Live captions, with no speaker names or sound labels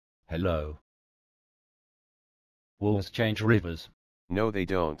Hello. Wolves change rivers. No, they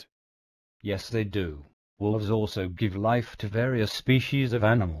don't. Yes, they do. Wolves also give life to various species of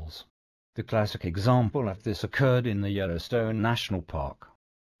animals. The classic example of this occurred in the Yellowstone National Park.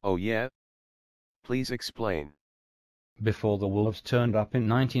 Oh yeah? Please explain. Before the wolves turned up in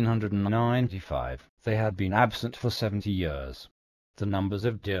 1995, they had been absent for 70 years. The numbers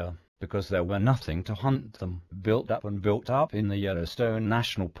of deer, because there were nothing to hunt them, built up in the Yellowstone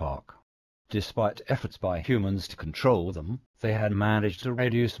National Park. Despite efforts by humans to control them, they had managed to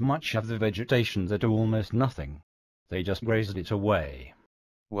reduce much of the vegetation to almost nothing. They just grazed it away.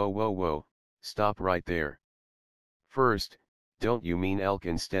 Whoa, stop right there. First, don't you mean elk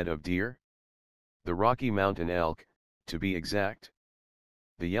instead of deer? The Rocky Mountain elk, to be exact.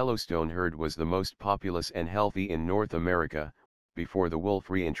 The Yellowstone herd was the most populous and healthy in North America, before the wolf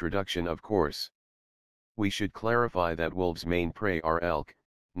reintroduction, of course. We should clarify that wolves' main prey are elk,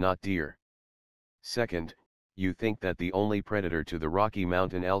 not deer. Second, you think that the only predator to the Rocky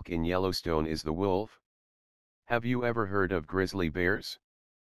Mountain elk in Yellowstone is the wolf? Have you ever heard of grizzly bears?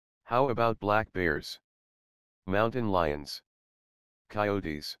 How about black bears? Mountain lions?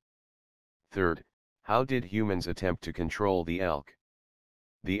 Coyotes? Third, how did humans attempt to control the elk?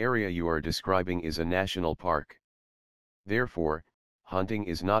 The area you are describing is a national park. Therefore, hunting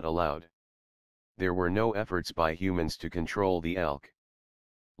is not allowed. There were no efforts by humans to control the elk.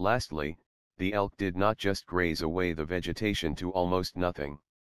 Lastly, the elk did not just graze away the vegetation to almost nothing.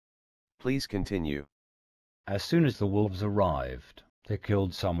 Please continue. As soon as the wolves arrived, they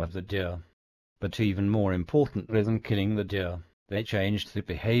killed some of the deer. But even more importantly than killing the deer, they changed the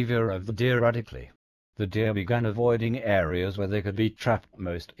behavior of the deer radically. The deer began avoiding areas where they could be trapped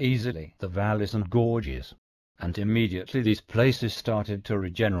most easily, the valleys and gorges, and immediately these places started to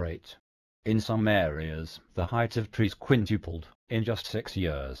regenerate. In some areas, the height of trees quintupled in just 6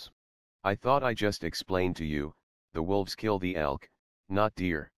 years. I thought I just explained to you, the wolves kill the elk, not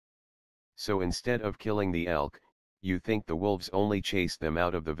deer. So instead of killing the elk, you think the wolves only chased them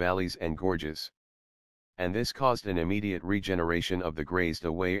out of the valleys and gorges. And this caused an immediate regeneration of the grazed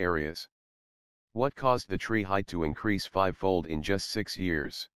away areas. What caused the tree height to increase 5-fold in just 6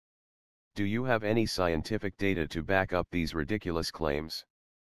 years? Do you have any scientific data to back up these ridiculous claims?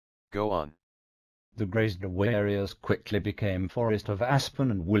 Go on. The grazed away areas quickly became forest of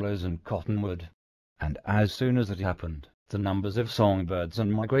aspen and willows and cottonwood. And as soon as it happened, the numbers of songbirds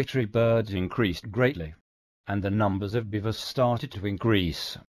and migratory birds increased greatly. And the numbers of beavers started to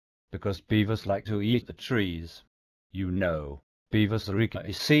increase. Because beavers like to eat the trees. You know, beavers are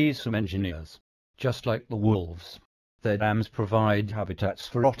ecosystem engineers. Just like the wolves. Their dams provide habitats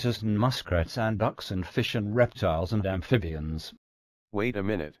for otters and muskrats and ducks and fish and reptiles and amphibians. Wait a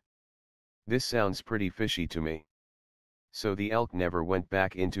minute. This sounds pretty fishy to me. So the elk never went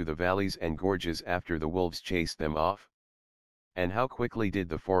back into the valleys and gorges after the wolves chased them off? And how quickly did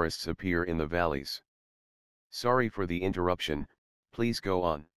the forests appear in the valleys? Sorry for the interruption, please go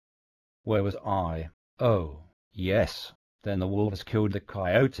on. Where was I? Oh, yes. Then the wolves killed the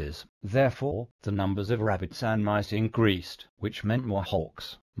coyotes, therefore, the numbers of rabbits and mice increased, which meant more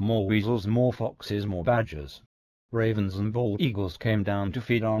hawks, more weasels, more foxes, more badgers. Ravens and bald eagles came down to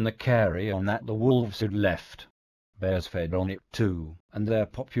feed on the carrion that the wolves had left. Bears fed on it too, and their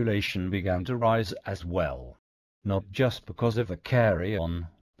population began to rise as well. Not just because of the carrion,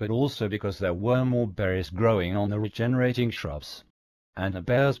 but also because there were more berries growing on the regenerating shrubs. And the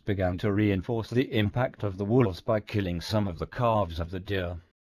bears began to reinforce the impact of the wolves by killing some of the calves of the deer.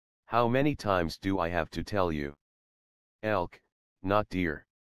 How many times do I have to tell you? Elk, not deer.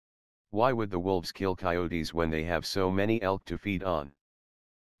 Why would the wolves kill coyotes when they have so many elk to feed on?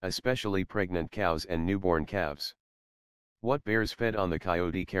 Especially pregnant cows and newborn calves. What bears fed on the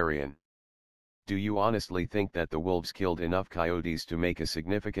coyote carrion? Do you honestly think that the wolves killed enough coyotes to make a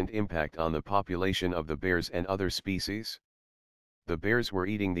significant impact on the population of the bears and other species? The bears were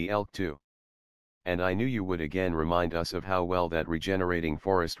eating the elk too. And I knew you would again remind us of how well that regenerating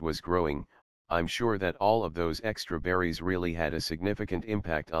forest was growing. I'm sure that all of those extra berries really had a significant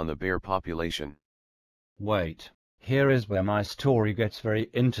impact on the bear population. Wait, here is where my story gets very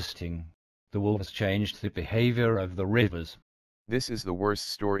interesting. The wolves changed the behavior of the rivers. This is the worst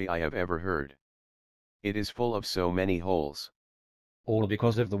story I have ever heard. It is full of so many holes. All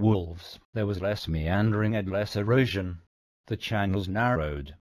because of the wolves. There was less meandering and less erosion. The channels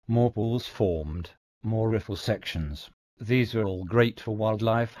narrowed, more pools formed, more riffle sections. These are all great for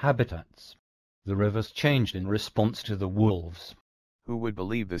wildlife habitats. The rivers changed in response to the wolves. Who would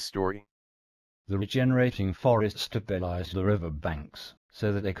believe this story? The regenerating forest stabilized the river banks,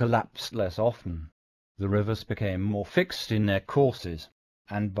 so that they collapsed less often. The rivers became more fixed in their courses.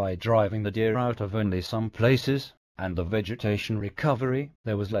 and by driving the deer out of only some places, and the vegetation recovery,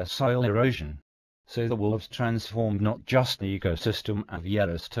 there was less soil erosion. So the wolves transformed not just the ecosystem of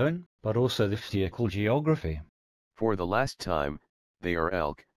Yellowstone, but also the physical geography. For the last time, they are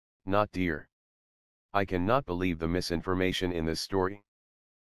elk, not deer. I cannot believe the misinformation in this story.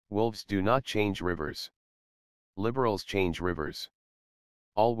 Wolves do not change rivers. Liberals change rivers.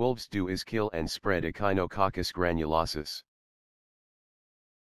 All wolves do is kill and spread Echinococcus granulosus.